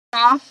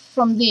graph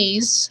from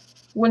these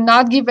will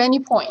not give any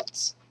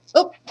points.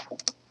 Oop.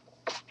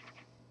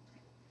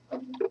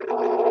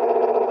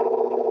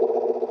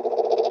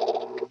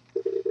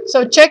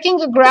 So checking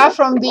a graph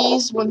from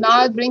these will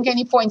not bring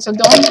any points. So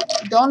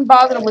don't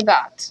bother with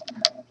that.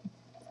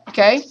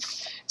 Okay?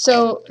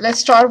 So let's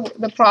start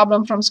the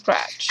problem from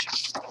scratch.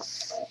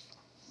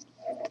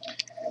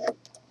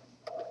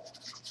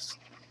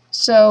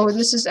 So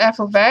this is f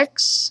of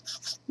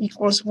x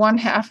equals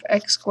 1/2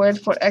 x squared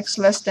for x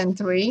less than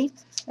 3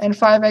 and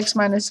 5x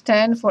minus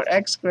 10 for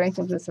x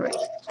greater than 3.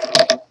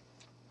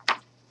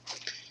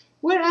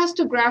 We're asked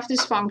to graph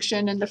this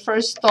function, and the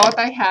first thought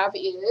I have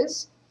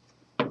is,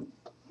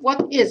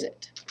 what is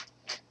it?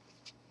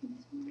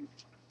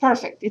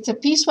 Perfect. It's a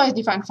piecewise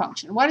defined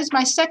function. What is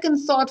my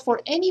second thought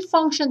for any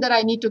function that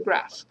I need to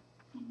graph?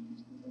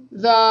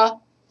 The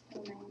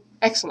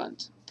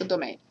excellent, the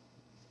domain.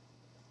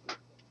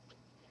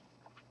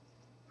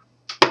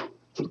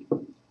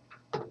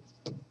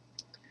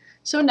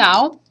 So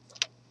now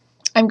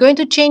I'm going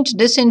to change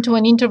this into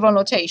an interval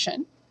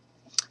notation.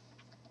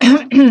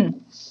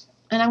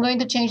 And I'm going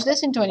to change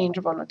this into an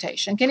interval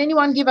notation. Can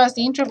anyone give us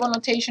the interval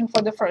notation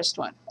for the first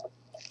one?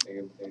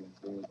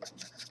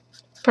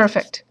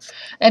 Perfect.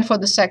 And for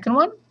the second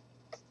one?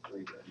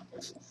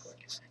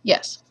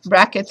 Yes,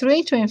 bracket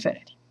 3 to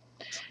infinity.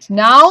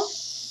 Now,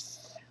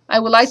 I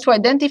would like to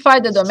identify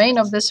the domain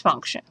of this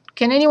function.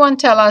 Can anyone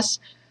tell us,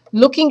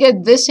 looking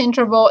at this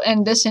interval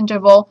and this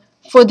interval,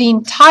 for the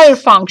entire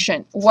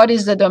function, what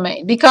is the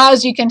domain?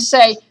 Because you can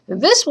say,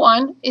 this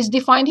one is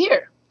defined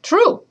here.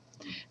 True.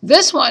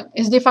 This one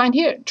is defined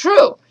here.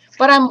 True.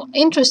 But I'm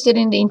interested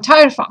in the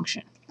entire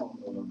function.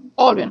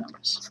 All real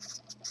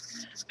numbers.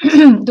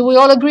 Do we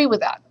all agree with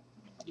that?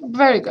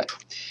 Very good.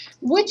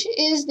 Which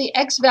is the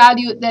x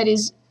value that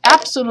is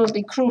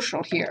absolutely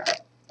crucial here?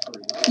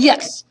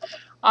 Yes.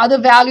 Other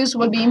values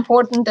will be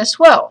important as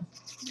well.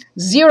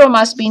 0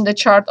 must be in the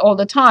chart all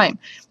the time.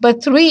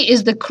 But 3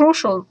 is the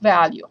crucial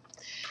value.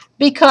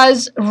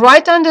 Because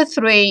right under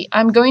 3,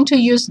 I'm going to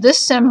use this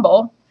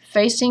symbol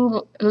facing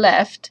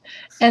left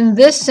and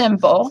this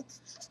symbol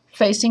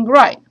facing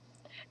right.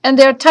 And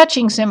they're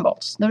touching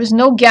symbols. There is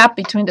no gap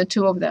between the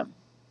two of them.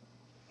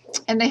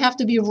 And they have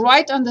to be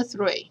right under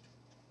 3.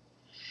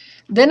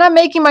 Then I'm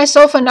making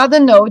myself another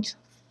note.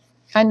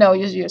 I know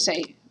you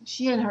say,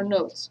 she and her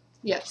notes.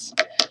 Yes,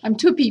 I'm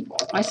two people,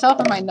 myself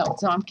and my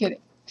notes. No, I'm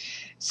kidding.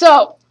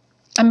 So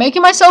I'm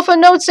making myself a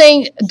note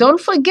saying,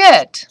 don't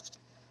forget,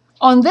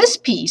 on this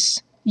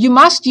piece, you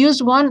must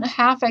use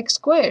 1/2 x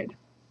squared.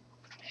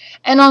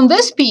 And on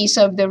this piece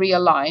of the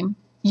real line,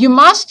 you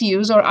must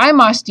use, or I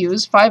must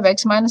use,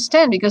 5x minus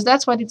 10, because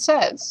that's what it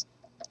says.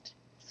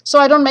 So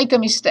I don't make a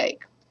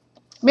mistake.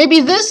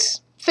 Maybe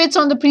this fits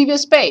on the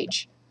previous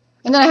page,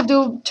 and then I have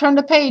to turn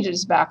the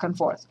pages back and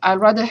forth. I'd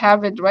rather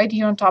have it right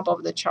here on top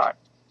of the chart.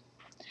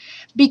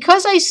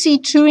 Because I see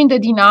 2 in the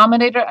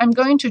denominator, I'm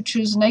going to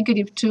choose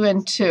 -2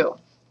 and 2,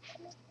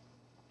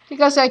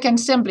 because I can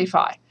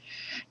simplify.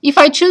 If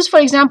I choose, for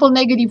example,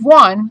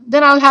 -1,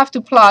 then I'll have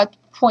to plot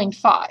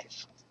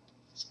 0.5.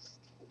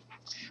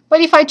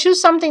 But if I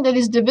choose something that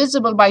is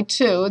divisible by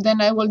 2,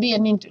 then it will be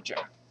an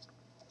integer.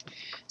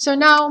 So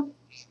now,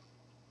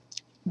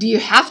 do you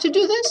have to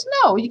do this?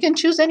 No, you can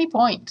choose any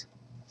point.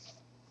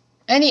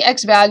 Any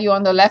x value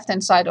on the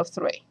left-hand side of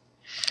 3.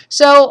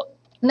 So,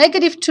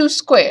 -2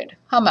 squared,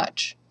 how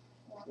much?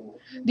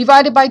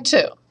 Divided by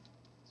 2.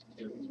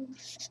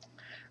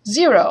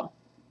 0.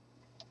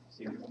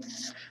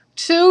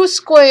 2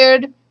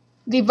 squared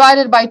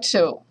divided by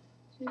 2.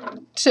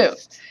 2.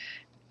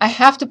 I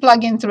have to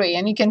plug in 3,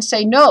 and you can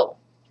say no,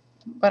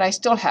 but I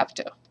still have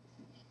to.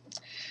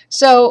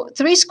 So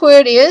 3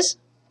 squared is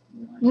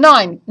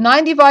 9.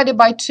 9 divided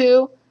by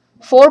 2,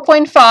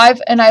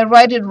 4.5, and I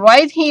write it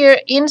right here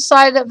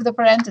inside of the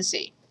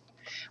parenthesis.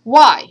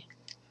 Why?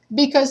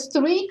 Because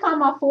 3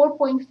 comma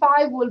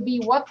 4.5 will be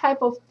what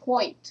type of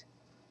point?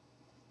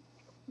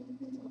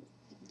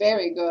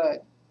 Very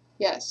good.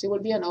 Yes, it will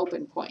be an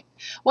open point.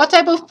 What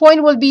type of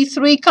point will be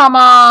 3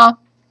 comma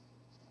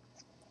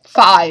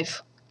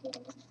 5?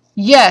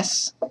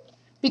 Yes,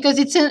 because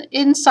it's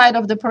inside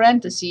of the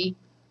parenthesis,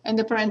 and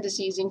the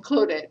parenthesis is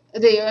included.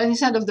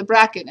 Inside of the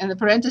bracket, and the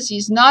parenthesis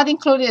is not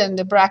included, and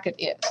the bracket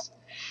is.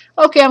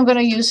 Okay, I'm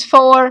going to use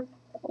 4,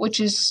 which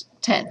is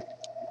 10.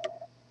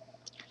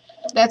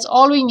 That's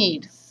all we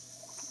need.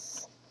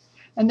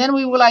 And then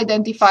we will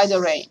identify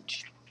the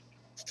range.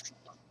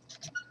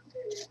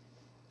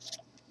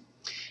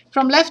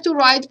 From left to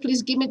right,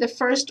 please give me the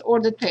first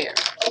ordered pair.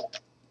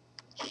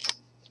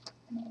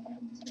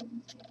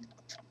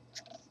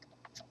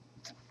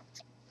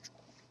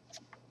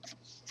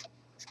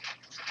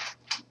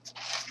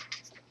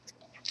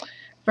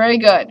 Very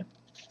good.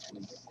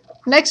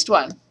 Next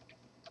one.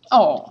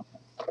 Oh.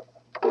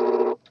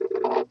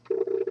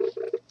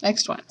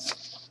 Next one.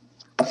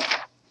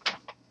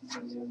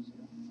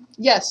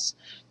 Yes.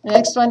 The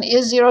next one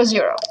is 0,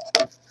 0.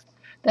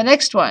 The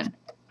next one.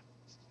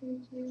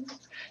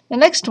 The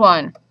next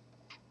one.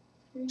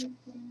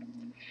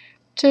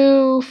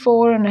 2,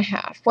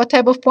 4.5. What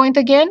type of point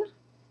again?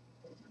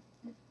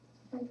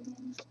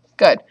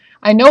 Good.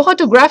 I know how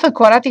to graph a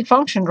quadratic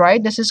function,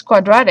 right? This is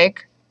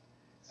quadratic.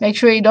 Make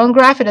sure you don't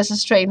graph it as a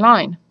straight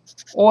line,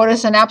 or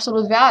as an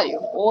absolute value,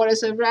 or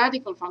as a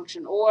radical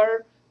function,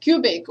 or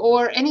cubic,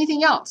 or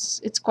anything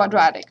else. It's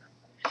quadratic.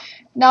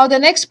 Now the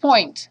next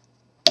point.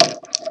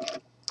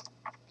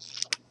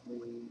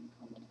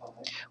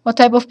 What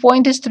type of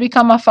point is 3,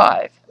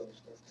 5?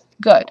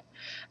 Good.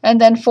 And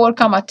then 4,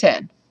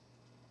 10.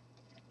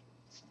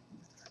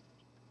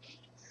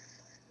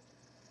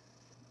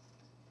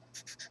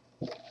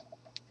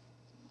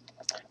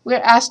 We're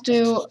asked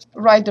to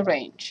write the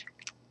range.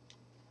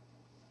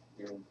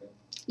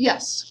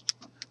 Yes.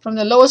 From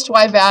the lowest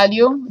y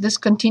value, this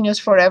continues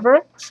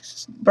forever,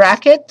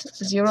 bracket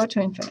 0 to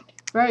infinity.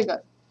 Very good.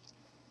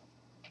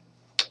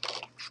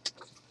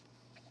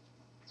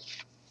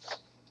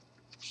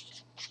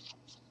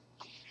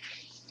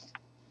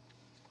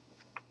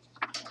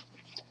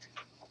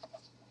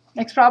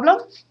 Next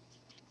problem?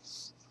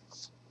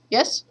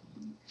 Yes?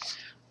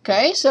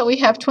 Okay, so we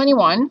have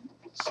 21.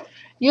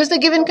 Use the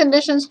given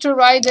conditions to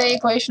write the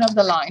equation of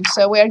the line.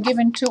 So we are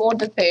given two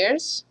ordered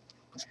pairs,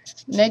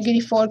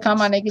 -4,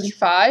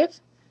 -5,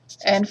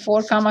 and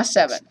 4,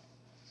 7.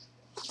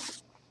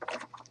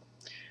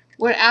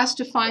 We're asked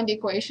to find the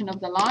equation of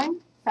the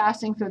line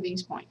passing through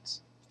these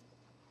points.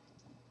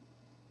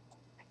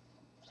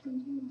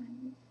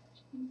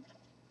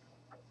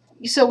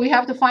 So we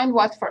have to find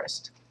what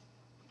first?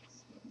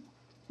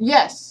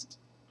 Yes,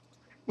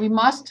 we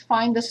must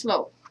find the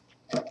slope.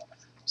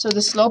 So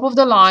the slope of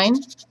the line,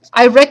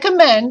 I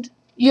recommend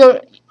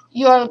you're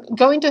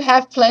going to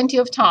have plenty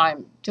of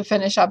time to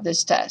finish up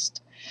this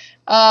test.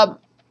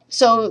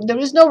 So there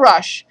is no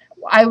rush.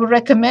 I would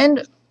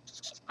recommend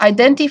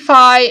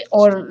identify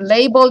or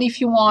label, if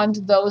you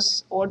want,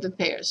 those ordered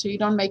pairs so you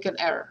don't make an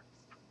error.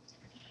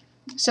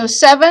 So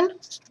 7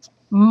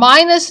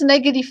 minus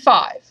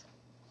 -5.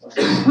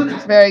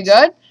 Very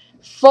good.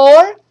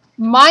 4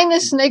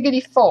 minus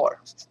 -4.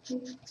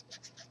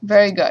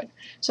 Very good.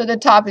 So the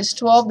top is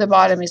 12, the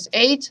bottom is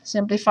 8.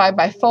 Simplify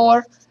by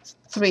 4,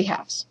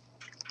 3/2.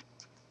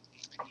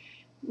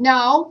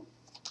 Now,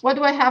 what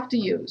do I have to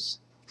use?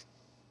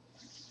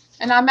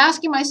 And I'm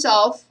asking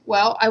myself,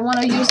 well, I want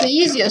to use the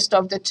easiest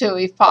of the two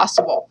if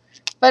possible.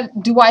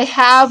 But do I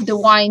have the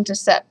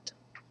y-intercept?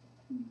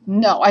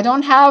 No, I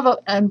don't have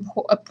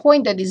a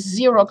point that is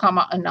 0,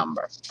 a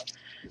number.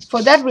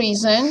 For that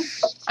reason,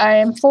 I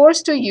am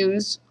forced to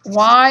use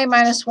y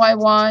minus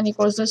y1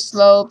 equals the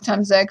slope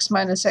times x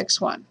minus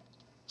x1.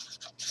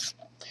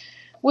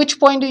 Which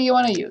point do you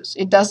want to use?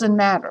 It doesn't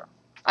matter.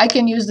 I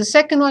can use the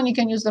second one, you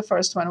can use the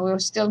first one. We'll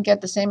still get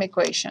the same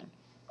equation.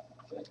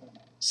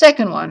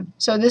 Second one.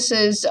 So this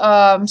is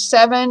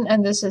 7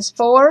 and this is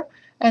 4,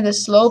 and the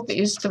slope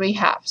is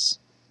 3/2.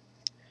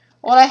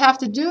 All I have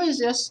to do is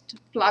just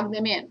plug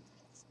them in.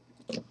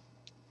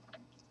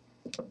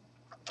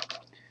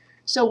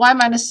 So y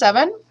minus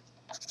 7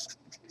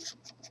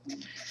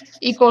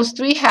 equals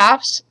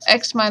 3/2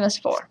 x minus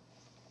 4.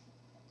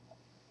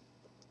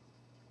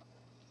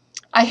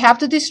 I have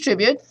to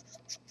distribute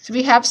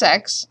 3/2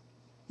 x.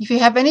 If you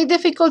have any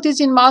difficulties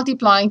in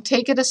multiplying,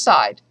 take it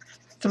aside.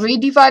 3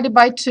 divided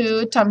by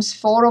 2 times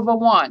 4 over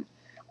 1.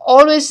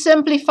 Always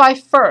simplify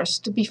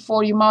first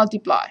before you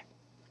multiply.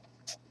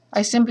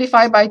 I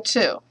simplify by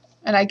 2,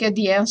 and I get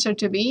the answer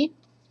to be,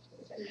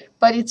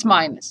 but it's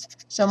minus.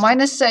 So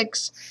minus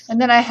 6, and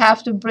then I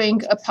have to bring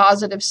a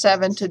positive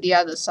 7 to the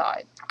other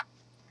side.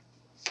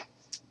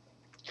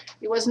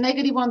 It was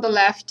negative on the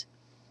left,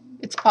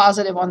 it's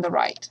positive on the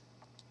right.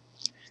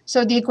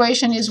 So the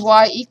equation is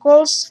y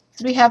equals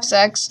 3/2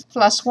 x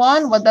plus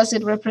 1. What does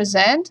it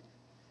represent?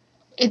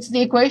 It's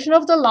the equation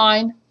of the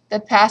line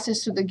that passes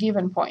through the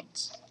given points.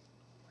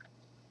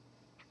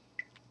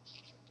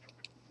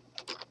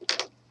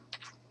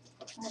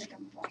 I have a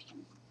dumb question.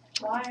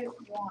 Why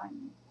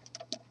 1?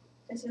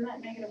 Isn't that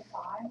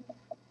 -5?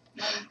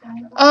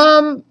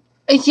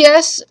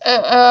 Yes.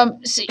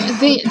 See,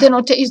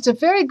 it's a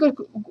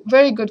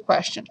very good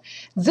question.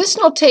 This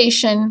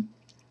notation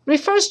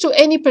refers to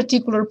any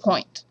particular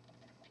point.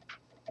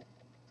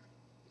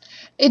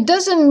 It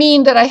doesn't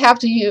mean that I have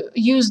to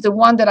use the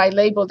one that I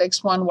labeled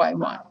x1,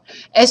 y1.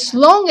 As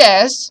long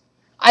as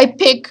I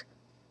pick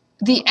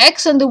the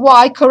x and the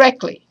y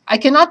correctly. I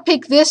cannot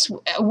pick this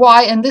y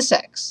and this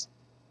x.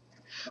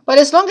 But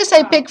as long as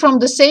I pick from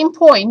the same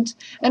point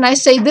and I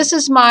say this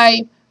is my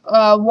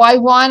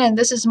y1 and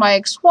this is my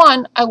x1,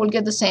 I will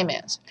get the same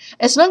answer.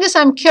 As long as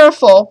I'm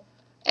careful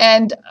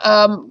and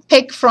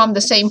pick from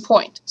the same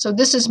point. So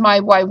this is my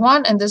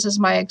y1 and this is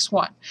my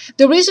x1.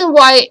 The reason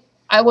why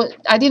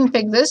I didn't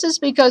pick this is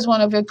because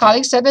one of your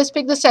colleagues said let's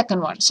pick the second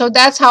one. So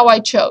that's how I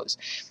chose.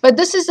 But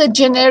this is a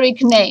generic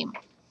name.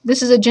 This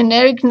is a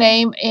generic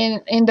name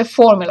in the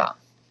formula.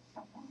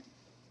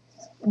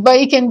 But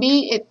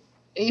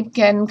it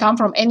can come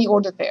from any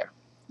ordered pair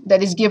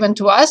that is given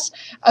to us.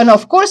 And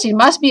of course it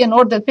must be an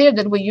ordered pair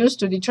that we use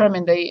to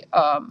determine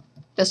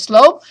the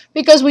slope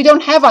because we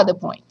don't have other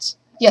points.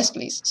 Yes,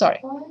 please.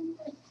 Sorry. On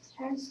the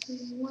test, do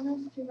you want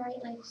us to write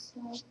like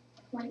slope,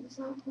 point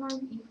slope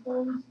form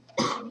equals,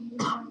 or do you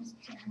want us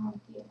to have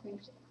the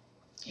equation?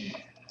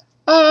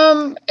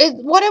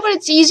 Whatever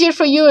it's easier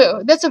for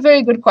you. That's a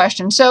very good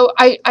question. So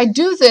I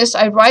do this.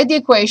 I write the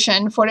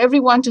equation for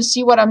everyone to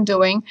see what I'm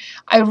doing.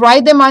 I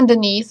write them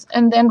underneath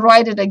and then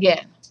write it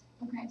again.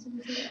 Okay, so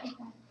this is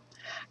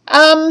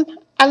okay.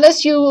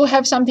 Unless you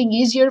have something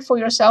easier for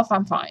yourself,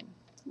 I'm fine.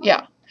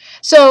 Yeah.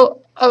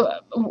 So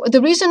the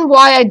reason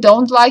why I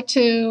don't like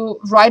to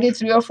write it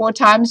 3 or 4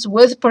 times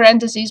with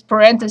parentheses,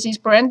 parentheses,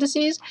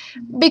 parentheses,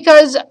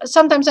 because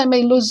sometimes I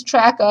may lose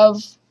track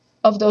of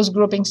those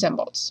grouping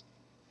symbols.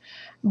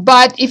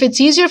 But if it's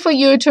easier for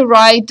you to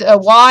write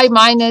y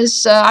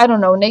minus, I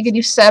don't know,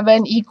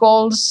 -7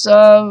 equals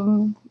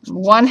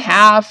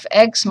 1/2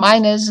 x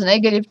minus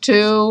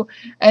 -2,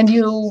 and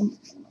you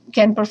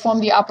can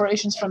perform the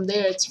operations from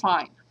there, it's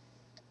fine.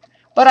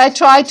 But I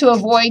try to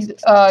avoid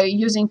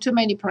using too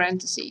many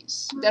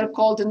parentheses. They're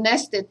called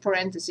nested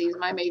parentheses.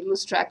 I may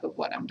lose track of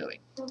what I'm doing.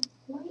 The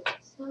point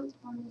slope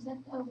form, is that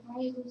the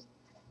right was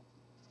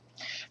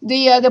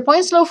The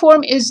point slope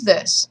form is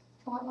this.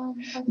 that one?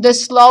 Okay. The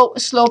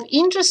slope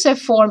intercept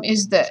form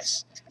is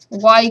this.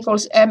 Y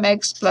equals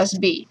mx plus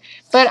b.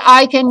 But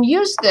I can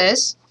use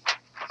this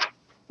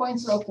point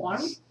slope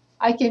form.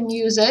 I can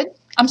use it.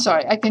 I'm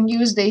sorry, I can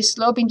use the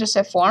slope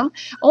intercept form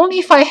only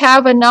if I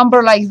have a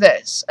number like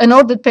this, an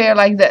ordered pair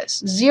like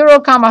this,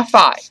 0,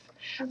 5.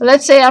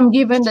 Let's say I'm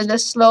given that the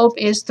slope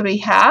is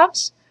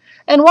 3/2,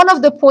 and one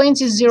of the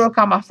points is 0,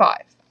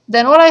 5.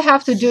 Then all I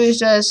have to do is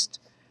just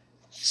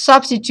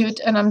substitute,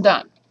 and I'm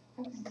done.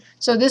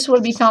 So this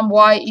will become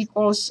y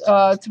equals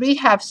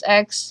 3/2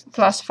 x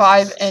plus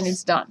 5, and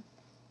it's done.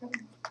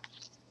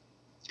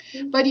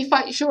 But if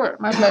I, sure,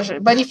 my pleasure.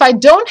 But if I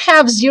don't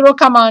have 0,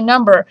 a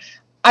number,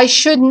 I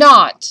should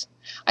not.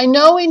 I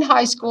know in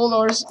high school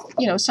or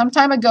some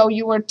time ago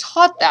you were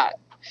taught that.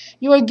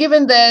 You were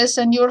given this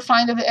and you were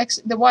find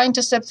the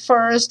y-intercept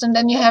first, and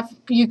then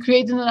you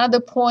created another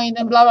point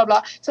and blah blah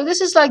blah. So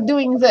this is like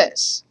doing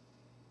this.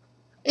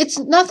 It's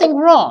nothing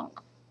wrong,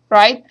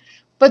 right?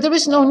 But there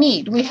is no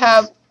need. We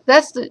have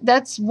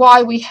that's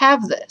why we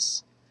have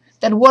this.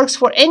 That works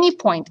for any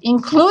point,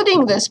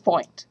 including this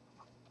point.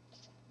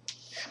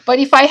 But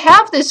if I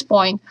have this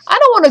point, I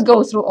don't want to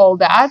go through all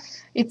that.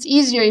 It's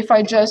easier if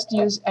I just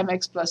use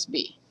mx plus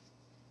b.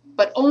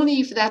 But only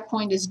if that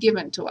point is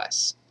given to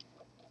us.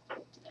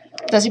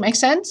 Does it make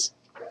sense?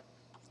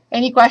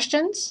 Any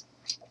questions?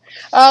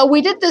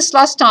 We did this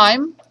last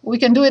time. We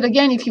can do it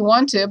again if you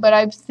want to, but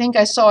I think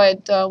I saw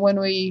it when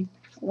we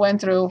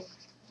went through.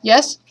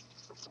 Yes?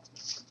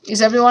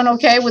 Is everyone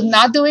okay with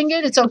not doing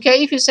it? It's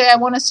okay if you say, I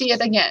want to see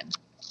it again.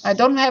 I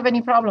don't have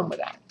any problem with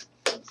that.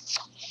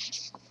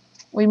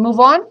 We move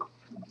on?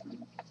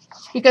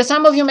 Because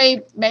some of you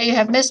may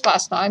have missed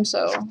last time,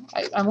 so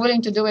I'm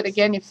willing to do it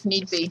again if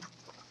need be.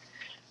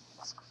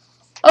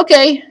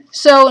 Okay,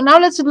 so now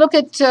let's look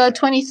at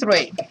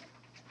 23.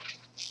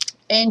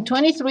 In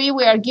 23,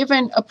 we are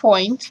given a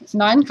point,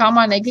 9,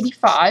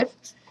 -5,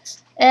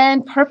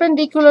 and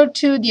perpendicular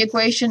to the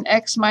equation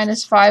x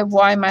minus 5,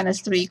 y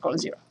minus 3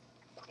 equals 0.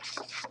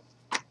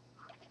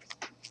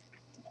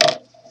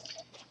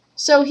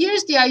 So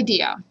here's the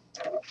idea.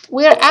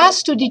 We are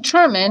asked to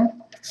determine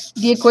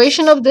the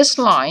equation of this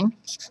line.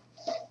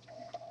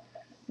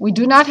 We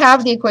do not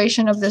have the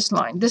equation of this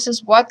line. This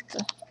is what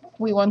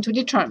we want to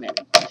determine.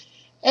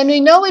 And we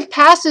know it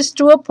passes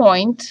through a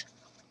point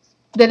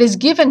that is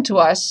given to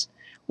us,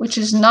 which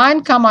is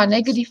 9,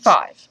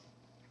 -5.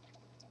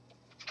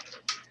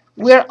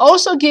 We are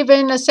also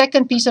given a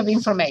second piece of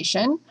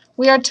information.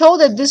 We are told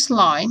that this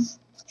line,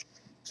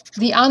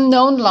 the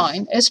unknown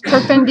line, is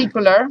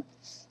perpendicular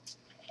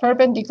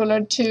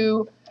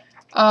to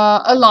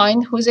a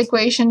line whose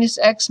equation is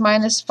x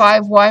minus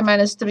 5, y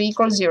minus 3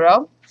 equals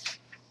 0.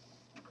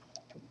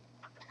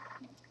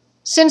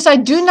 Since I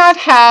do not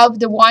have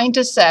the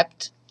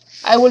y-intercept,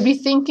 I will be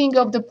thinking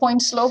of the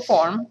point slope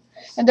form,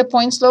 and the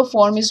point slope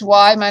form is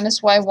y minus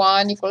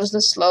y1 equals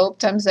the slope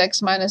times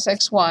x minus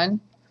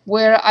x1,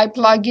 where I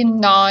plug in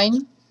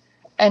 9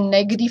 and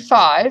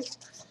 -5.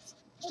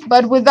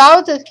 But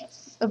without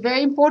a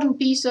very important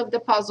piece of the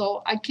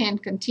puzzle, I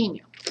can't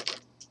continue.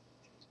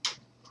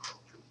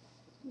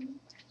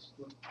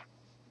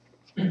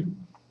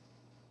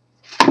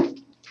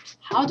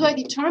 How do I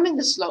determine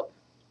the slope?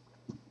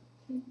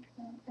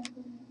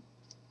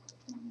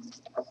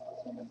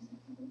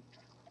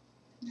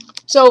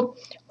 So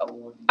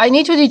I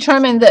need to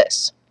determine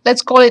this.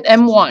 Let's call it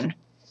M1.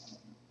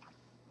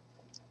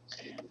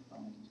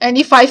 And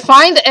if I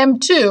find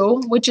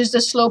M2, which is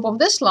the slope of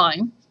this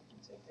line,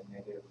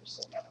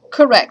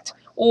 correct.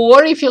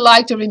 Or if you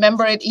like to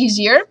remember it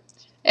easier,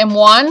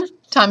 M1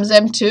 times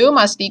M2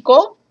 must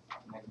equal,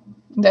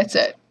 that's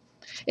it.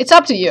 It's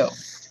up to you.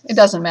 It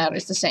doesn't matter.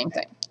 It's the same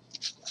thing.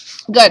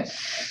 Good.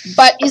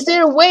 But is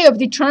there a way of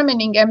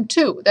determining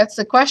M2? That's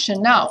the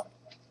question now.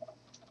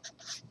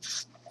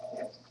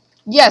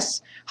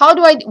 Yes.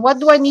 What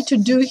do I need to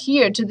do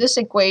here to this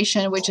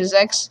equation, which is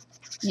x?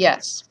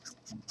 Yes.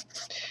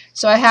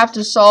 So I have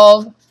to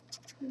solve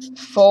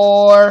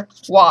for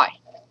y.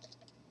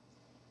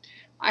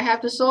 I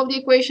have to solve the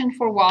equation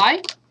for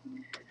y.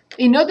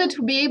 in order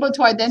to be able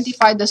to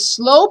identify the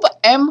slope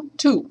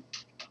M2.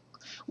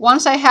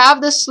 Once I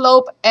have the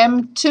slope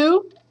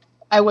M2,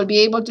 I will be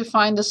able to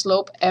find the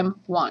slope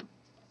M1.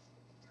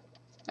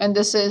 And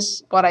this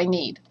is what I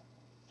need.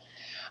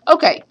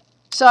 Okay,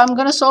 so I'm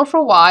going to solve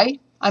for y.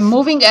 I'm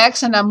moving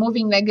x and I'm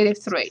moving negative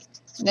 3.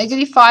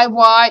 Negative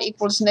 5y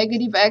equals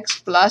negative x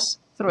plus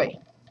 3.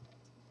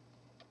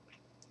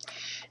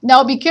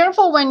 Now be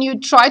careful when you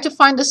try to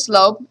find the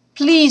slope.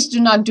 Please do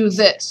not do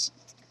this.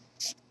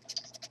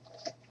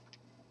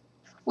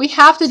 We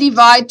have to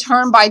divide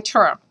term by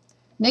term.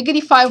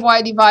 Negative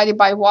 5y divided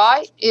by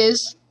y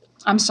is,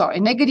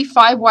 negative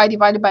 5y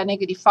divided by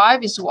negative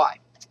 5 is y.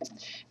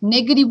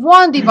 Negative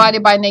 1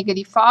 divided by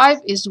negative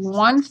 5 is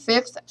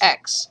 1/5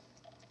 x.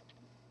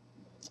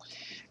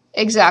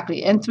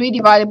 Exactly. And 3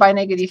 divided by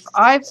negative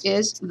 5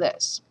 is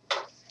this.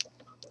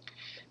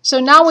 So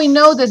now we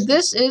know that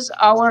this is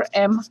our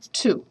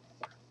M2.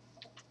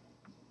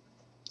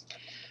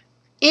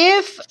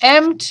 If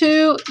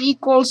M2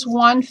 equals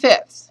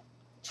 1/5,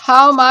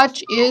 how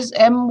much is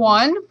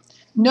M1?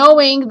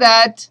 Knowing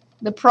that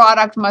the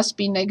product must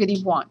be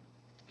negative 1.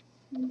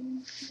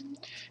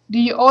 Do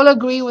you all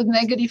agree with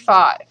negative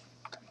 5?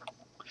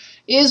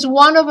 Is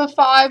 1 over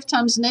 5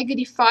 times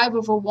negative 5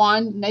 over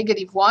 1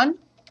 negative 1?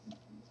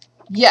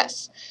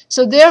 Yes.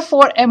 So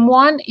therefore,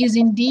 M1 is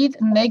indeed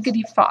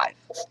negative 5.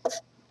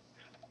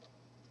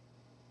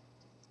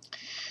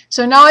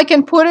 So now I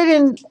can put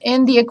it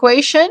in the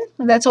equation.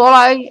 That's all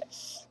I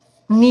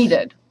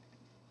needed.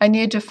 I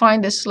needed to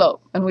find the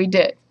slope, and we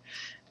did.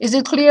 Is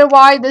it clear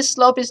why this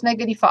slope is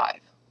negative 5?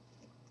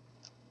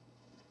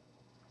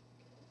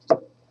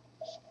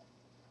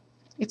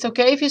 It's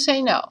okay if you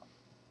say no.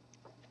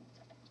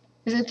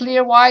 Is it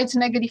clear why it's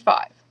negative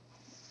 5?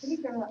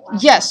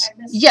 Yes,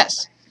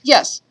 yes,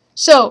 yes.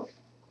 So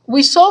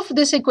we solved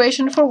this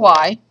equation for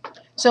y.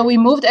 So we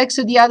moved x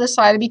to the other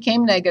side, it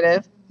became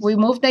negative. We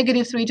moved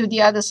negative 3 to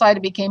the other side,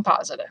 it became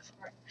positive.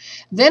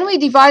 Then we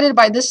divided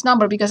by this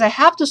number because I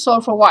have to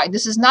solve for y.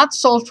 This is not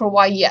solved for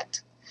y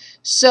yet.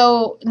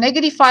 So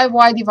negative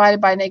 5y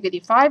divided by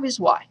negative 5 is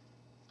y.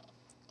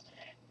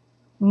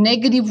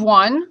 Negative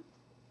 1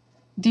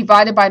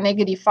 divided by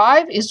negative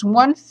 5 is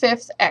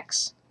 1/5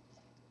 x.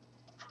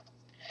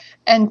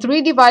 And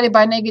 3 divided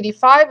by negative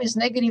 5 is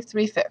negative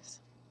 3/5.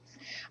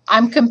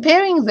 I'm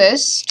comparing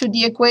this to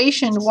the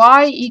equation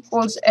y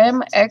equals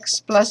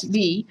mx plus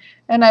b,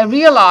 and I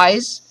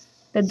realize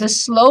that the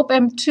slope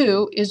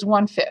M2 is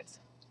 1/5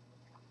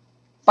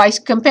 by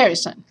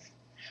comparison.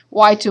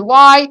 Y to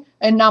y,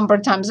 a number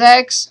times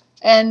x,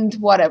 and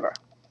whatever,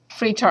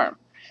 free term.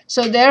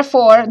 So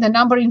therefore, the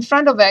number in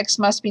front of x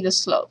must be the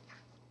slope.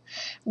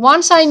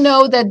 Once I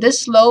know that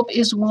this slope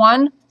is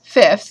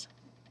 1/5,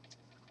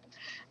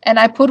 and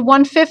I put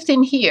 1/5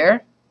 in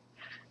here,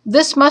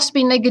 this must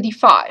be negative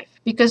 5,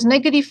 because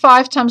negative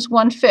 5 times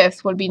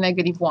 1/5 will be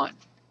negative 1.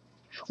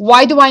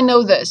 Why do I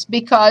know this?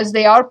 Because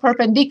they are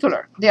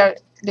perpendicular.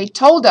 They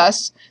told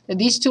us that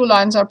these two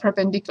lines are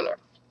perpendicular.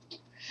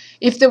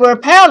 If they were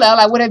parallel,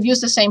 I would have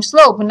used the same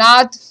slope,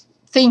 not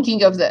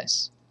thinking of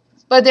this.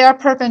 But they are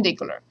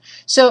perpendicular.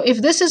 So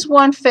if this is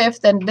 1/5,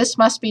 then this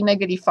must be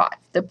negative 5.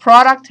 The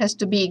product has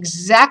to be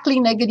exactly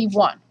negative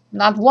 1.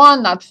 Not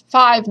 1, not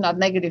 5, not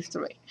negative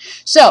 3.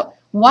 So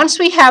once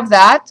we have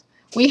that,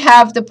 we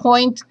have the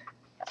point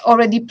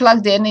already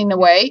plugged in a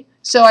way.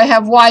 So I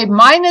have y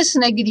minus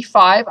negative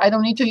 5. I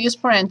don't need to use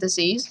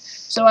parentheses.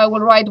 So I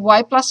will write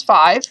y plus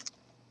 5.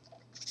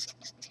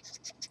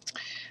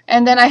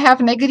 And then I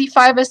have negative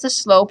 5 as the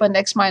slope and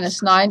x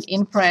minus 9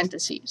 in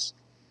parentheses.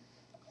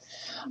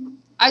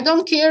 I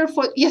don't care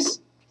for, yes?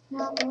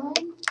 Now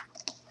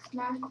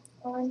math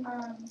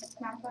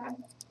lab,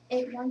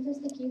 it wants us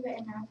to keep it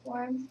in that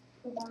form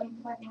without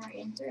plugging our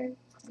answer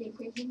to the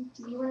equation.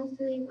 Do you want us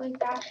to leave it like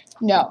that?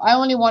 No, I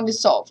only want it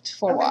solved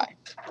for y.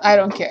 I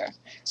don't care.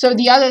 So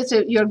the other,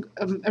 you're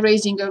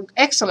raising an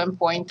excellent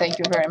point. Thank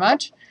you very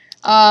much.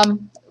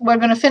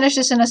 We're going to finish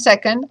this in a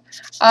second.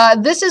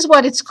 This is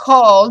what it's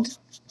called,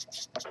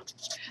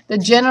 the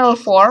general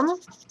form.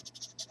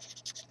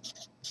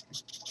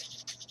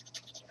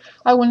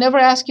 I will never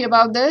ask you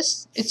about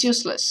this. It's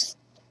useless.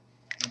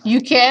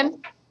 You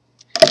can.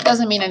 It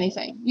doesn't mean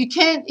anything. You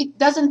can. It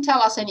doesn't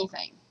tell us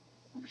anything.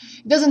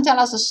 It doesn't tell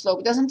us the slope.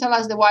 It doesn't tell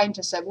us the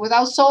y-intercept.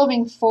 Without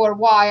solving for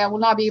y, I will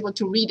not be able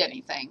to read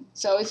anything.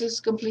 So it is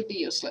completely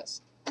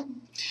useless.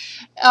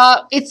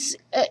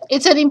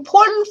 It's an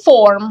important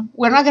form.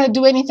 We're not going to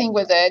do anything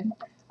with it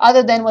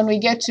other than when we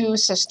get to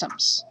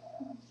systems.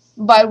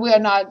 But we are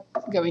not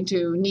going to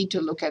need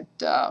to look at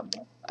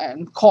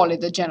and call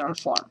it the general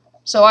form.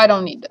 So I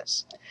don't need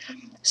this.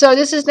 So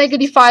this is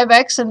negative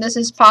 5x and this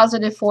is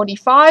positive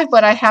 45,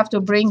 but I have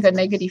to bring a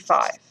negative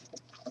 5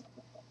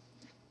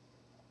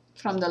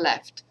 from the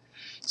left.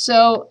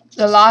 So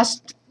the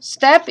last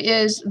step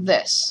is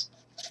this.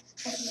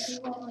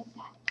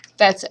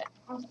 That's it.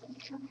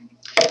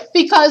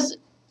 Because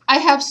I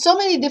have so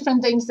many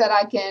different things that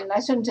I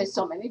shouldn't say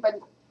so many,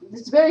 but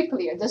it's very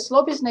clear. The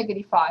slope is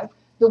negative 5.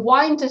 The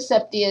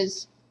y-intercept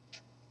is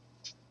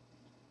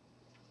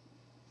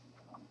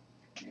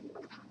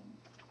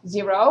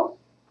 0,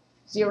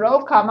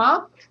 0,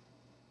 comma,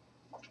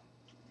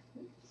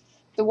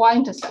 the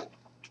y-intercept.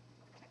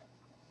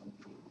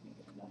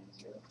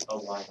 Oh,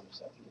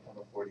 y-intercept,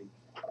 40.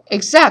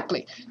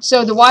 Exactly.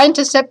 So the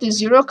y-intercept is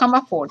 0,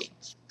 comma 40.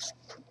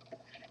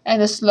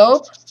 And the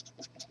slope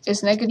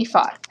is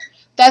 -5.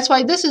 That's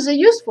why this is a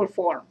useful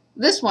form.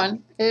 This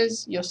one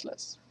is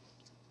useless.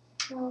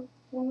 So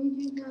when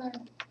we do the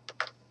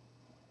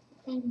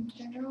in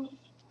general,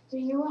 so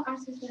you won't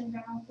ask us for the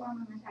general form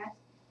on the test,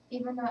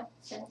 even though it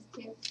says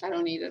to. I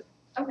don't need it.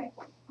 Okay.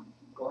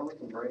 Or we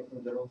can write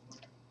from general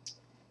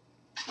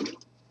form.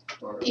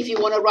 Or If you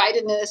want to write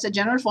it as a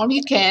general form,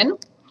 you can.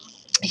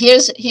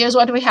 Here's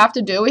what we have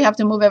to do. We have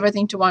to move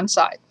everything to one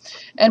side.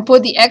 And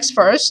put the x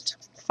first.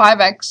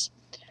 5x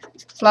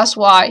plus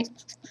y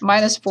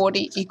minus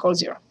 40 equals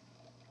 0.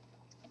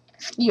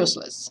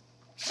 Useless.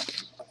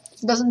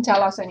 Doesn't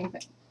tell us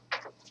anything.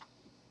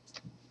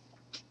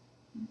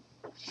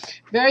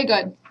 Very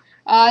good.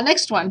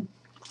 Next one.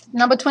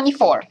 Number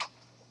 24.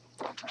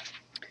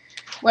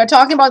 We're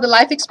talking about the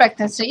life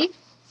expectancy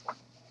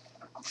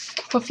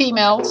for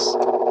females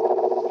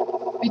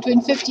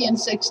between 50 and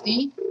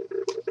 60.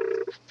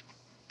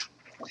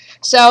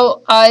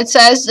 So it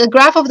says the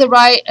graph of the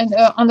right and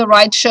on the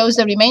right shows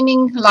the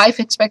remaining life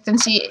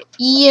expectancy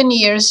in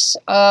years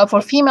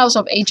for females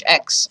of age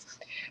X.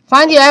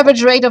 Find the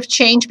average rate of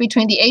change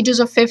between the ages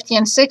of 50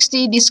 and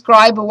 60.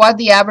 Describe what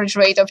the average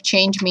rate of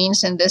change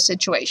means in this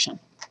situation.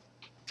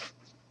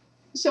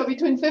 So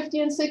between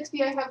 50 and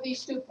 60, I have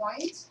these 2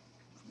 points.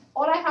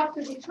 All I have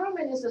to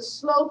determine is the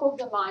slope of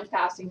the line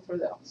passing through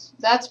those.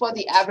 That's what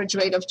the average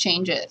rate of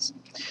change is.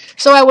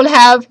 So I will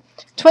have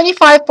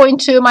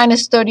 25.2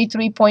 minus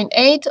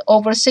 33.8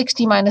 over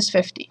 60 minus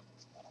 50.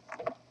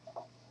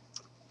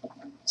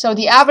 So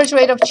the average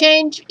rate of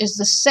change is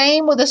the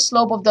same with the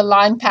slope of the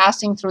line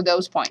passing through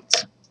those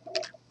points.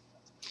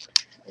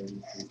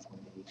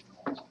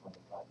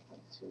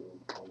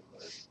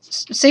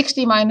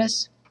 60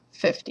 minus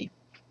 50.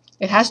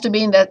 It has to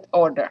be in that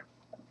order.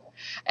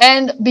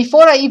 And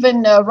before I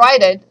even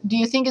write it, do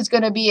you think it's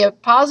going to be a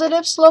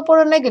positive slope or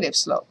a negative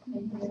slope?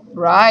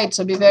 Right,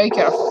 so be very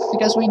careful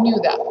because we knew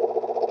that.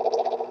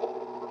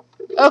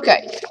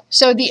 Okay,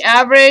 so the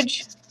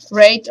average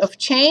rate of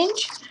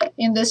change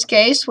in this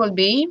case will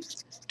be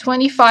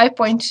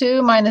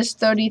 25.2 minus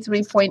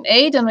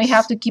 33.8, and we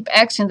have to keep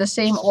x in the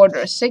same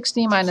order,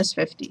 60 minus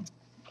 50.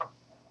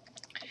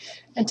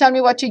 And tell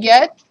me what you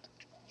get.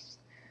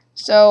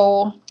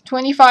 So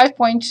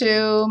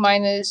 25.2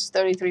 minus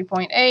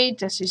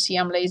 33.8, as you see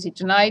I'm lazy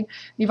tonight,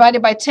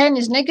 divided by 10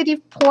 is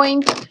negative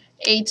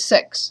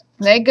 0.86.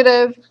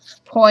 Negative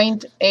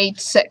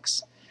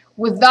 0.86.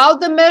 Without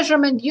the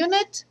measurement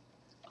unit,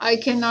 I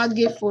cannot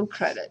give full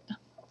credit.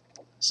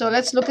 So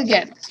let's look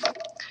again.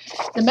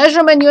 The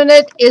measurement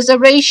unit is a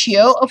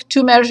ratio of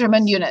 2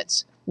 measurement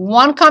units,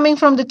 one coming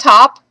from the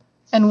top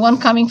and one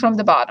coming from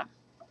the bottom.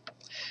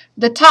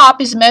 The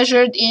top is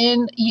measured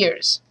in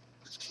years.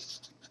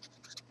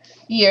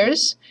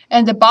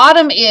 And the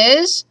bottom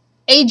is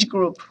age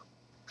group.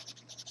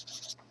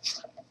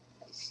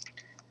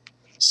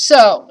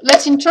 So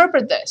let's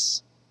interpret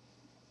this.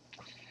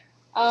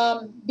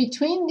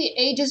 Between the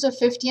ages of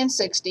 50 and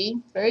 60,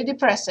 very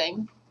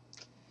depressing,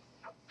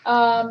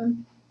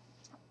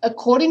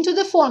 according to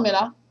the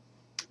formula,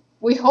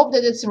 we hope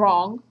that it's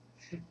wrong,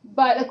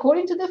 but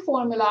according to the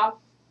formula,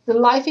 the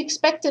life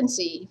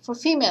expectancy for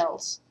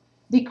females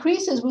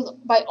decreases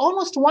by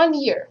almost 1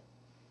 year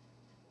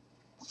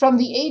from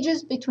the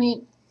ages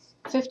between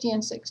 50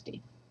 and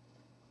 60.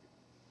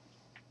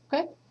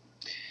 Okay?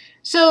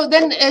 So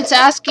then it's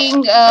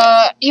asking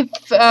if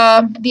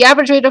the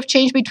average rate of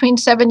change between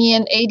 70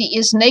 and 80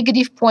 is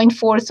negative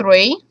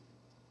 0.43.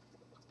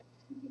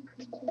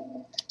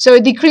 So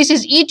it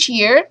decreases each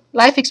year.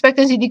 Life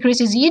expectancy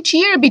decreases each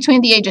year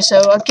between the ages. So,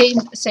 okay,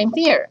 same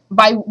thing here.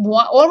 By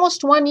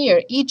almost 1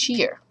 year each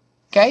year.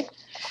 Okay?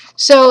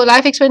 So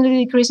life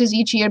expectancy decreases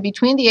each year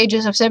between the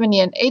ages of 70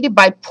 and 80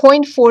 by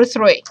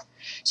 0.43.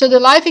 So the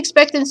life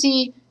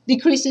expectancy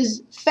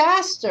decreases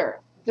faster.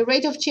 The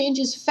rate of change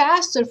is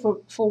faster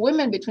for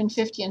women between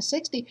 50 and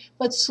 60,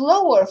 but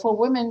slower for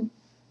women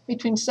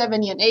between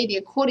 70 and 80,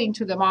 according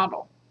to the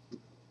model.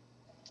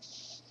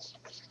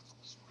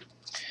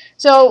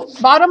 So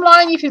bottom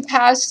line, if you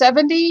pass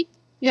 70,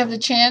 you have the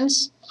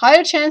chance,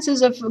 higher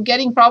chances of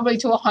getting probably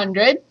to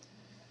 100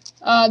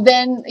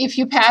 than if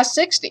you pass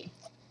 60,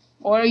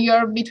 or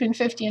you're between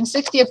 50 and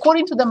 60,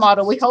 according to the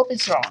model. We hope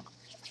it's wrong.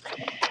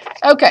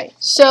 Okay,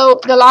 so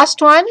the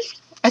last one,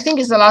 I think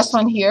is the last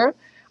one here.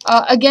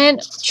 Again,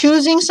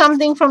 choosing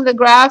something from the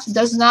graph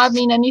does not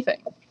mean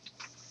anything.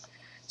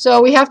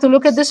 So we have to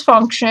look at this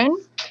function.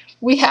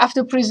 We have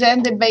to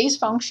present the base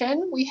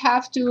function. We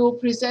have to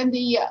present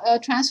the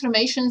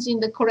transformations in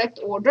the correct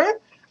order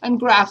and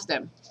graph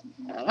them.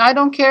 I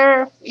don't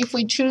care if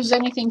we choose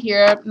anything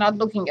here, I'm not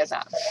looking at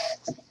that.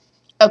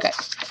 Okay,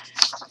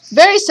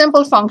 very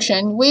simple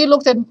function. We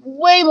looked at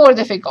way more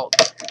difficult.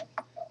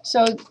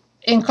 So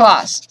in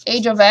class,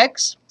 age of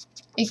x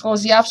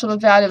equals the absolute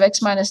value of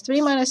x minus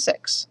 3 minus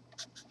 6.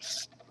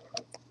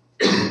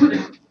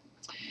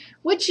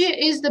 Which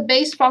is the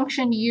base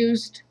function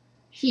used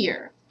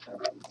here?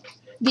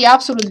 The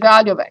absolute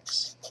value of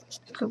x.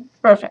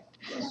 Perfect.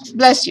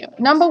 Bless you.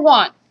 Number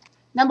one.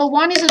 Number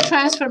one is a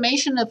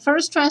transformation, the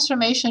first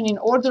transformation in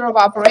order of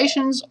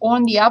operations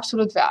on the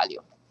absolute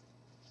value.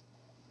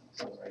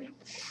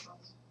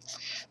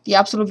 The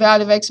absolute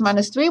value of x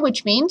minus 3,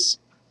 which means,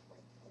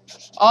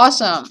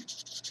 awesome,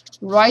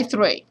 right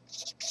 3.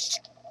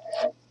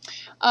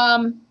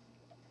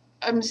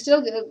 I'm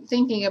still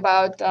thinking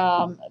about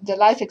the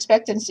life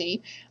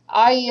expectancy.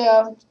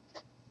 Let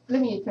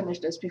me finish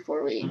this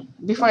before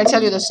I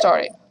tell you the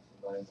story.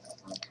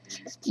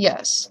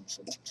 Yes,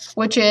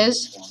 which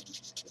is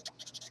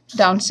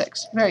down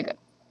 6. Very good.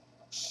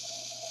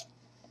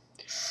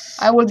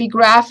 I will be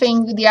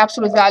graphing the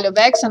absolute value of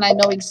x, and I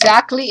know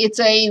exactly it's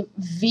a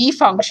v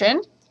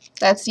function.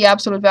 That's the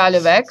absolute value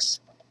of x.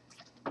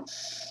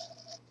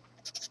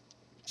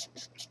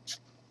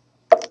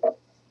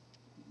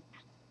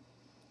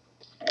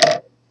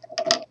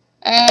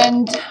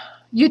 And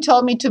you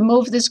told me to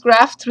move this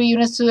graph 3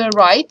 units to the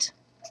right.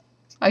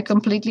 I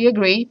completely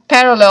agree.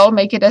 Parallel,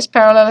 make it as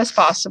parallel as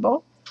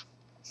possible.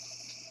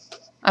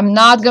 I'm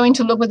not going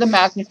to look with a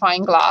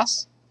magnifying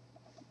glass,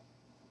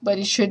 but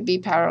it should be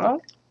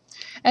parallel.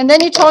 And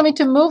then you told me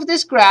to move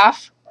this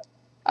graph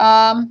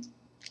down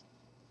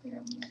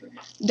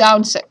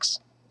 6.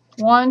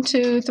 1,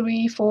 2,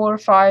 3, 4,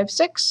 5,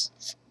 6.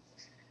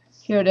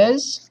 Here it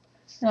is.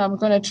 And I'm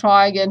going to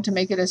try again to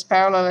make it as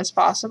parallel as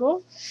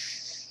possible.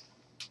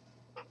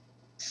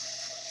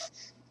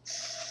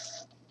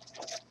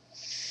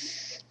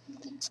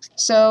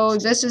 So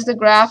this is the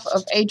graph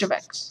of h of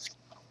x.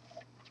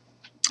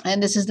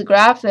 And this is the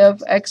graph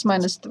of x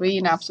minus 3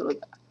 in absolute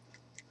value.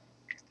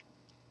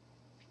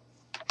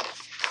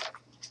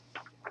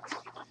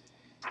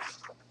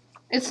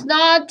 It's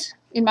not,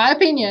 in my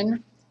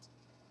opinion,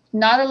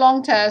 not a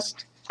long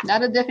test,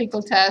 not a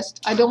difficult test.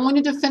 I don't want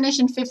you to finish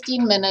in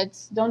 15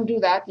 minutes. Don't do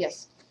that.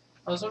 Yes?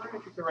 I was wondering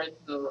if you could write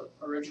the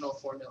original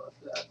formula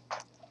for that.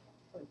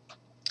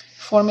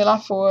 Formula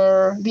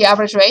for the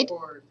average rate?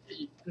 For,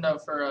 no,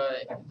 for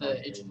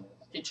the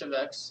h of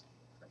x.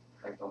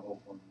 Like the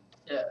whole one.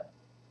 Yeah.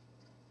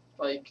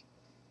 Like,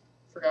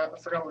 I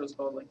forgot what it's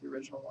called, like the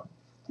original one.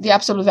 The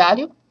absolute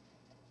value?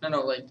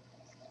 No, like,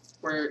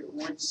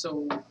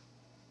 so,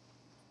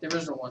 the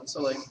original one,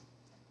 so like,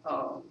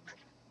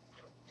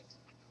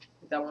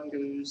 that one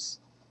goes,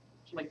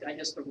 like, I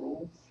guess the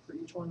rule for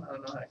each one, I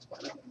don't know how to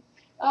explain it.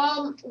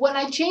 When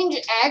I change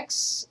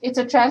x, it's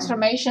a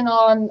transformation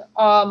on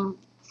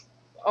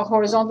a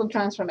horizontal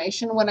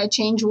transformation. When I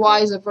change y,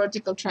 is a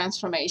vertical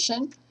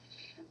transformation.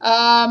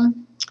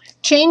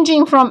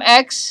 Changing from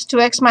x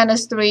to x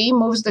minus 3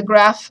 moves the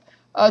graph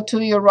to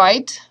your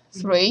right,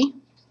 3.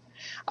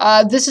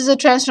 This is a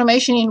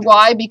transformation in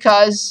y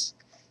because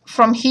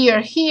from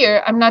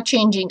here, I'm not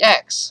changing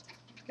x.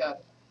 Got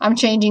it. I'm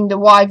changing the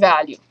y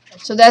value.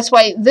 So that's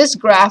why this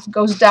graph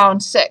goes down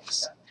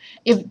 6.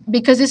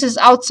 Because this is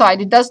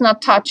outside, it does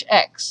not touch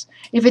x.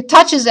 If it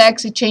touches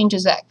x, it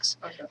changes x.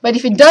 Okay. But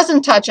if it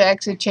doesn't touch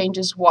x, it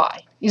changes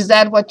y. Is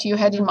that what you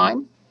had in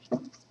mind?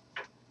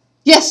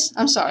 Yes,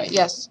 I'm sorry,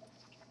 yes.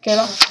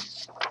 Kayla?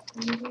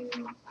 Can you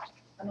do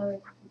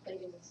another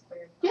completing the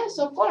square? Yes,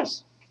 of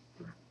course.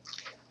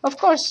 Of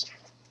course.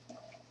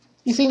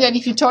 You think that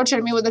if you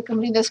torture me with a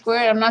complete the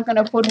square, I'm not going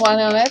to put one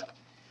on it?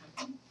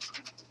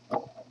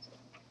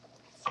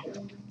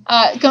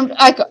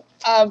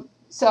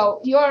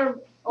 So you're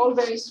all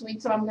very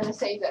sweet, so I'm going to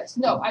say this.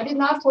 No, I did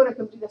not put a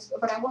complete the square,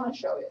 but I want to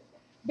show you.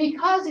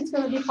 Because it's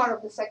going to be part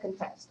of the second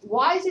test.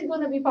 Why is it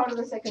going to be part of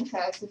the second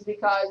test? Is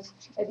because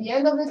at the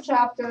end of the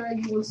chapter,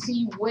 you will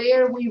see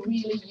where we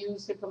really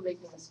use the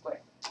completing the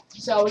square.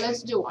 So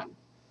let's do one.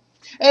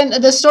 And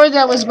the story that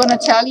I was going to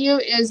tell you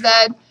is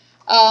that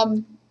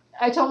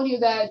I told you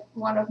that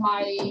one of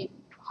my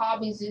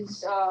hobbies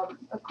is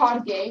a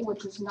card game,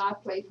 which is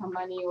not played for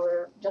money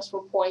or just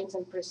for points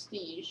and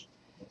prestige.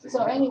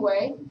 So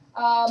anyway,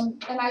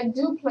 and I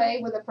do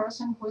play with a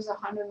person who is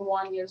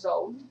 101 years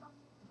old.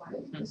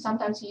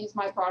 Sometimes he is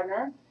my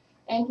partner,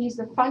 and he's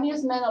the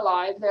funniest man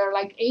alive. There are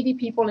like 80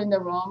 people in the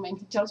room, and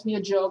he tells me a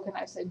joke, and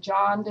I said,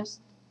 John, just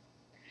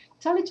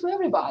tell it to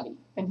everybody.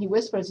 And he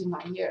whispers in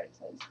my ear, and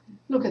says,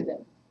 look at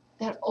them.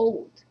 They're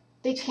old.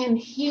 They can't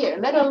hear,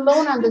 let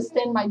alone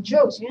understand my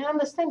jokes. You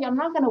understand? I'm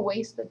not going to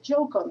waste a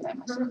joke on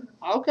them. I said,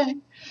 okay.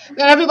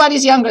 But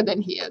everybody's younger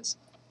than he is.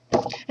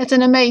 He's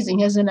an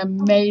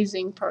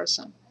amazing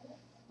person.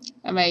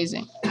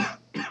 Amazing.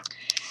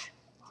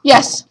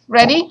 Yes,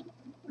 ready?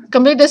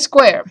 Complete the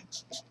square.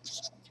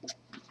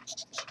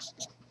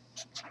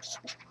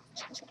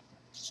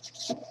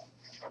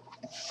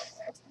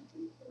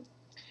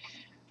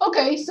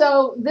 Okay,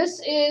 so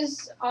this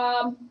is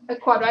a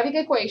quadratic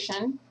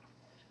equation.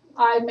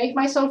 I make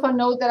myself a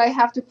note that I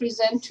have to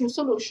present 2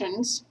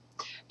 solutions.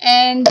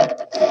 And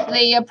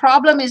the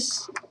problem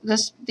is,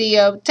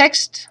 the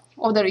text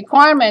or the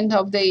requirement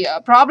of the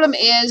problem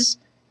is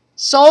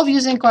solve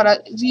using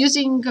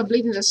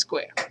completing the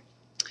square.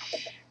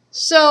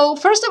 So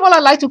first of all,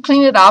 I'd like to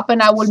clean it up,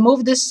 and I will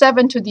move this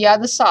 7 to the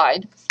other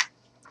side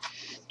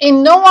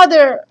In no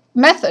other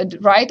method,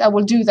 right, I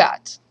will do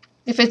that.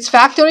 If it's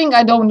factoring,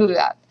 I don't do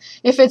that.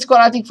 If it's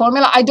quadratic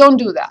formula, I don't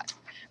do that.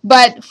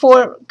 But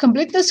for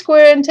complete the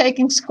square and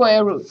taking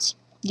square roots,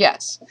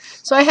 yes.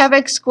 So I have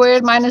x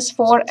squared minus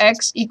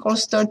 4x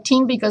equals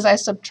 13 because I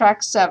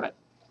subtract 7.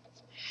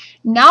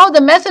 Now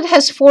the method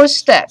has 4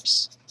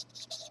 steps.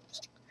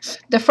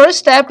 The first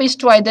step is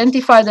to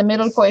identify the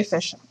middle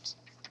coefficient.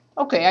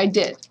 Okay, I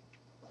did.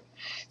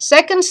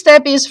 Second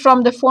step is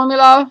from the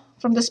formula,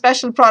 from the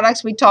special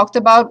products we talked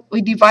about,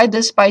 we divide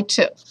this by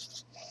 2.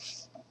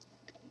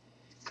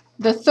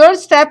 The third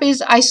step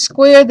is I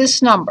square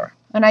this number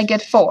and I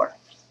get 4.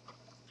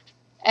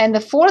 And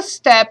the fourth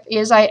step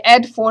is I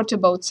add 4 to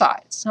both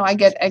sides. So I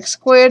get x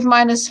squared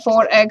minus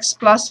 4x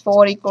plus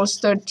 4 equals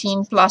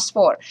 13 plus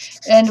 4.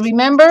 And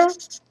remember,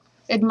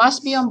 it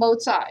must be on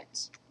both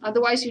sides.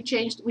 Otherwise we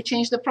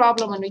change the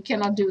problem and we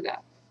cannot do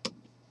that.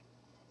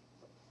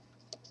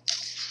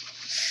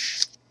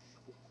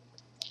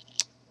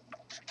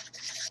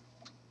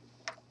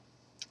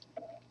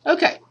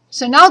 Okay,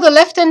 so now the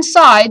left-hand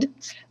side,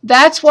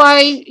 that's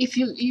why if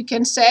you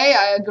can say,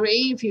 I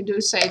agree if you do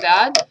say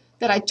that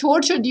I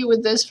tortured you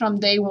with this from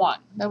day one.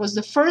 That was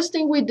the first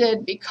thing we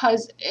did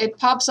because it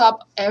pops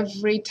up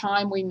every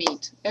time we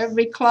meet.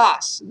 Every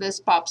class, this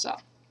pops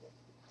up.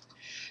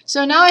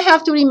 So now I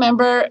have to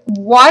remember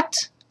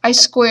what I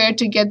squared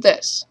to get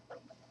this.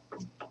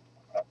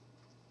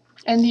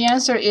 And the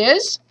answer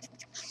is?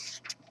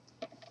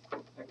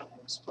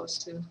 X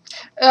plus 2.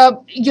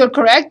 You're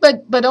correct,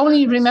 but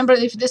only remember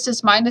if this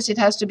is minus, it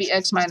has to be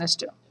x minus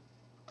 2.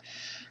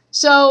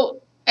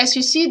 So as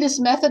you see, this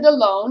method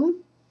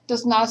alone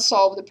does not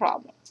solve the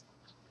problem.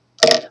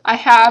 I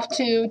have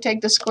to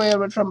take the square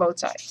root from both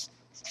sides,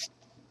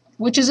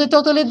 which is a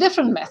totally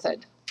different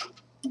method,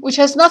 which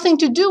has nothing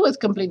to do with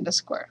completing the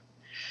square.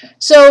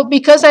 So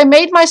because I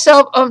made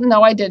myself, oh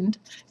no I didn't,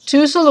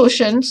 2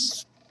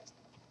 solutions,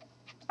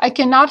 I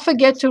cannot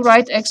forget to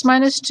write x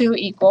minus 2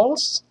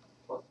 equals,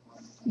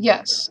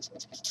 yes.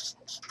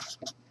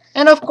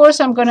 And of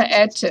course I'm going to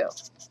add 2.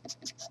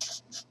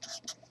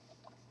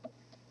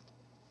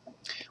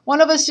 One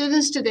of the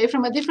students today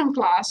from a different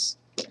class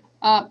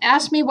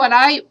asked me what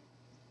I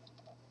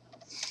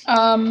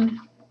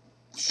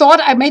thought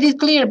I made it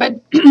clear, but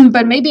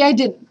but maybe I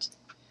didn't.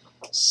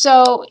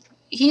 So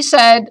he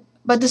said,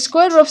 but the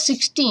square root of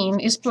 16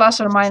 is plus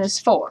or minus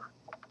 4.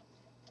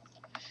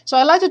 So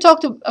I'd like to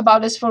talk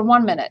about this for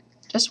 1 minute,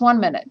 just 1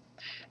 minute.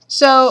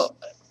 So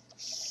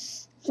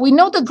we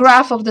know the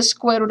graph of the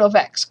square root of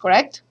x,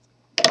 correct?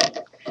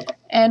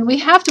 And we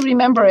have to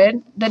remember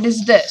it, that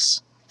is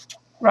this,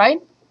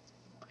 right?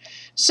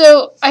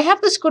 So I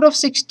have the square root of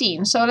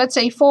 16. So let's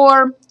say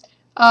 4,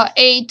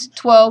 8,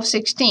 12,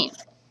 16.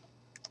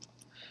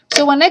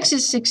 So when x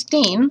is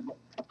 16,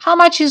 how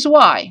much is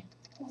y?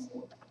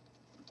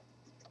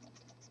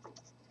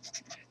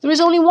 There is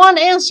only one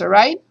answer,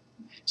 right?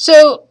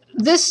 So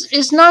this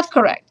is not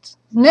correct.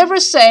 Never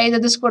say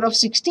that the square root of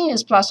 16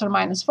 is plus or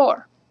minus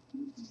 4.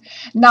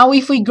 Now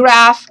if we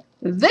graph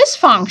this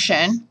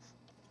function,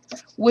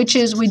 which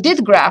is we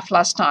did graph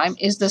last time,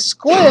 is the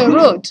square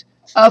root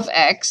of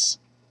x.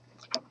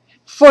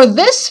 For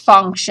this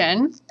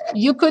function,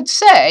 you could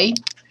say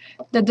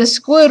that the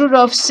square root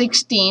of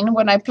 16,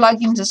 when I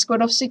plug in the square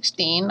root of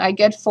 16, I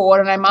get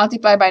 4, and I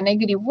multiply by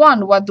negative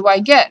 1, what do I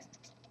get?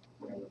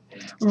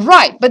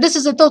 Right, but this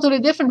is a totally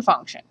different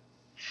function.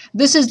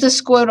 This is the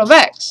square root of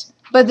x,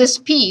 but this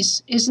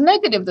piece is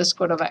negative the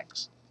square root of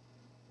x.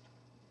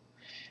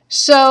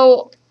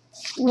 So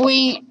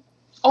we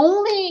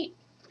only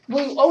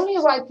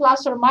write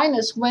plus or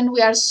minus when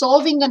we are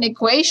solving an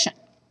equation.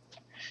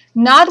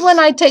 Not when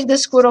I take the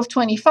square root of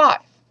 25.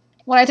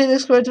 When I take the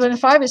square root of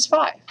 25, it's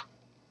 5.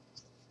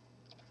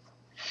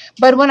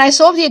 But when I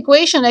solve the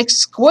equation x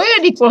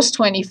squared equals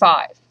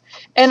 25,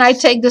 and I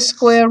take the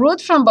square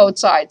root from both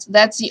sides,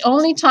 that's the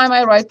only time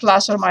I write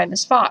plus or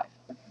minus 5.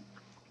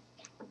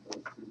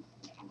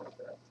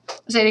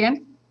 Say it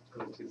again.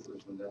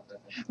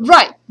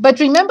 Right, but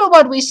remember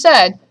what we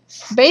said.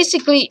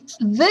 Basically,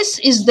 this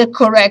is the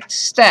correct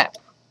step.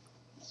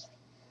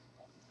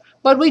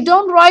 But we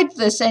don't write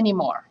this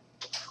anymore.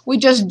 We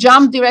just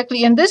jump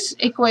directly, and this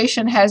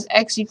equation has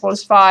x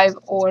equals 5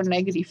 or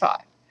negative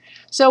 5.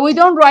 So we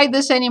don't write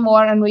this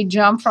anymore, and we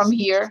jump from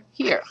here,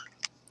 here.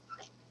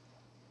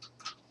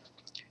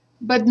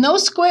 But no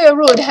square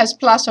root has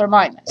plus or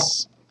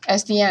minus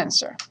as the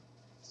answer.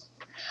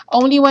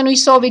 Only when we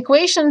solve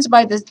equations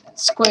by the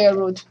square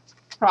root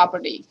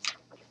property,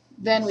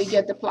 then we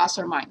get the plus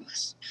or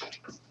minus.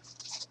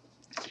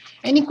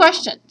 Any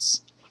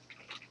questions?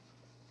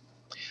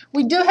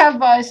 We do have,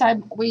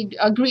 we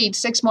agreed,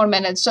 6 more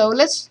minutes. So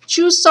let's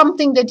choose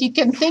something that you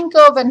can think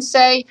of and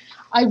say,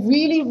 I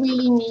really,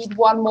 really need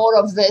one more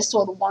of this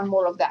or one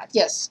more of that.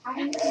 Yes?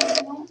 I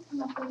want to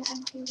come up with an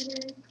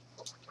activity.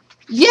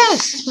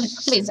 Yes,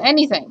 please,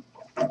 anything.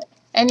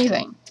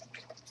 Anything.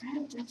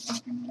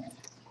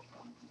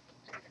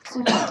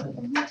 So,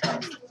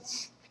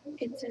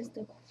 it says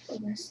the So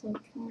the slope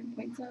form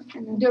points up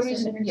and then There the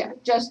is, center. yeah,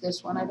 just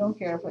this one. I don't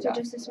care for So that.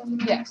 just this one?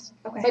 Yes,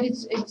 Okay. but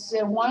it's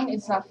 1,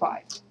 it's not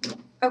 5.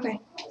 Okay.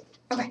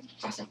 Okay.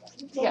 Awesome.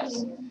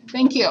 Yes,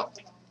 thank you.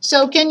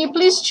 So can you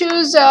please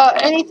choose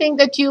anything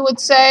that you would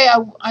say,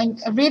 I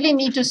really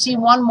need to see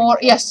one more,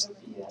 yes,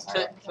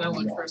 Can I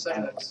look for a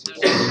second?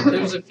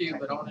 There's a few,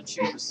 but I wanna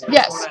choose.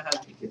 Yes. This one I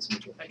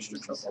had extra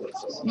trouble with.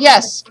 So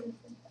yes.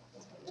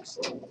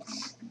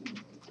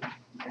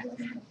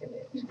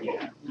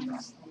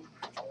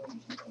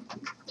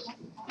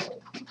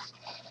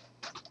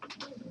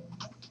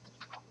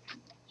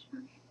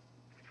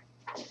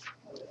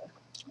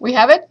 We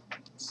have it?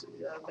 let's see,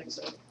 yeah, I think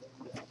so.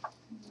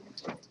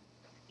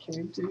 Can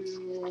we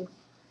do,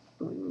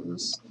 I believe it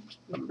was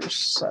number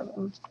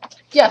 7?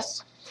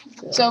 Yes.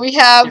 So we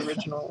have, The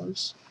original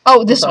is.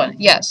 oh, this one,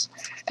 yes.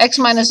 X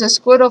minus the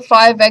square root of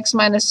 5x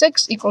minus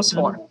 6 equals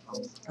 4.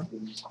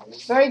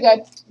 Very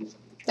good.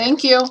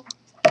 Thank you.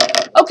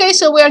 Okay,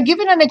 so we are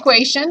given an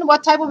equation.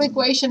 What type of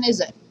equation is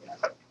it?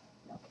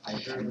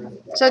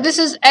 So this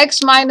is x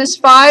minus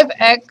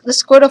 5x, the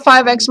square root of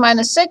 5x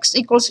minus 6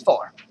 equals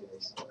 4.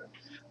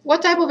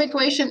 What type of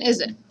equation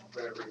is it?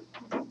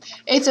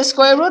 It's a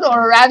square root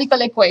or a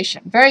radical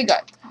equation. Very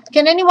good.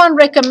 Can anyone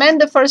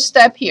recommend the first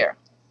step here?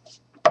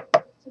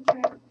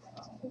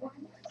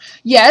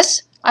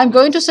 Yes, I'm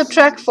going to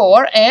subtract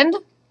 4 and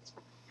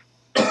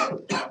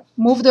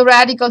move the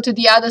radical to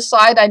the other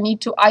side. I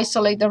need to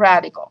isolate the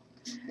radical.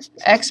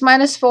 X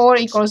minus 4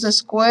 equals the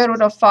square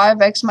root of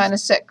 5x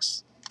minus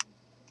 6.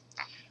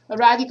 A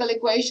radical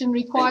equation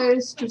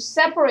requires to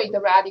separate the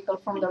radical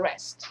from the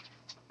rest.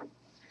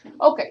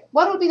 Okay,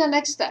 what will be the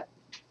next step?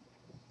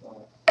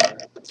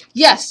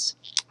 Yes.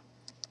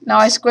 Now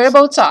I square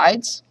both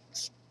sides.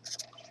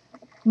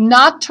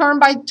 Not term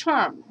by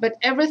term, but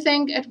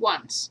everything at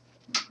once.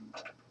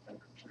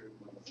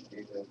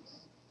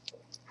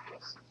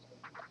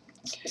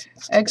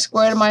 X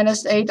squared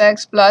minus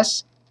 8x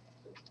plus,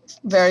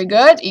 very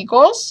good,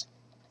 equals,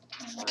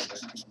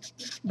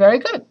 very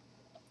good.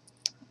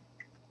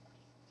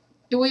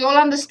 Do we all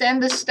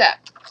understand this step?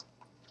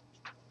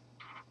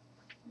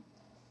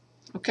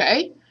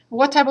 Okay,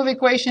 what type of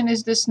equation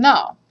is this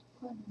now?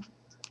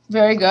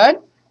 Very good.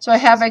 So I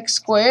have x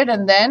squared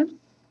and then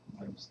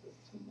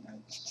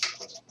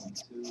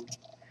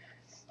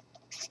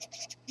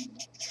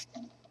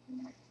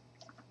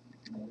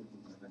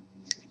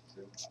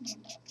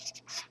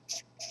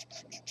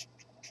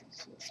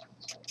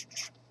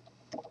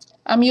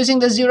I'm using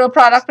the zero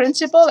product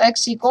principle,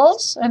 x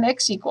equals and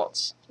x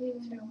equals.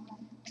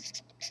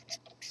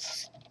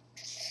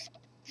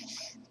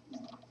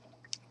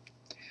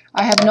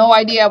 I have no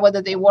idea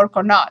whether they work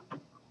or not.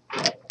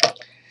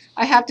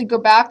 I have to go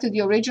back to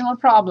the original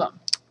problem.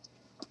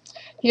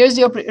 Here's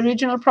the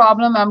original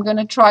problem. I'm going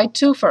to try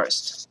 2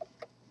 first.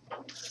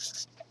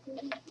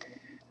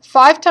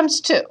 5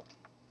 times 2.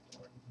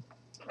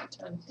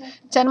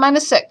 10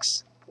 minus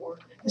 6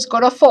 is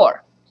equal to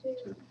 4.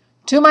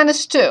 2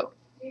 minus 2.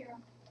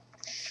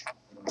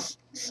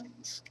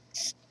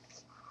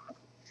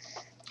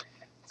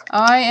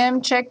 I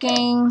am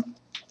checking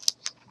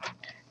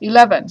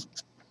 11.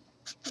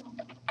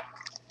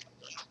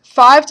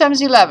 5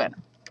 times 11.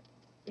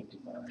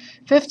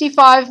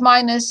 55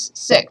 minus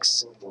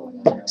 6.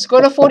 Let's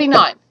go to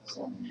 49.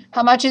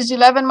 How much is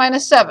 11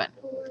 minus 7?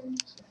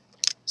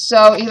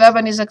 So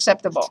 11 is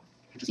acceptable.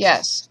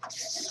 Yes.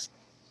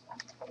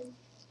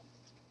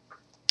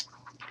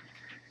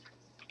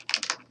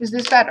 Is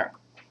this better?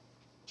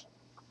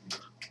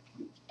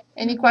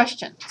 Any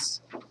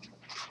questions?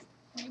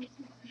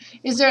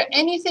 Is there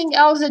anything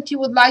else that you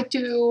would like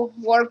to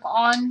work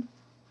on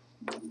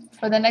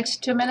for the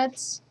next 2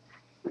 minutes?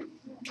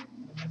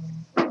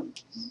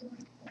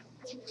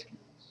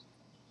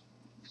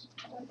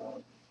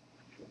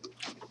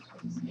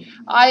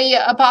 I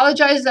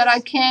apologize that I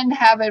can't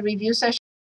have a review session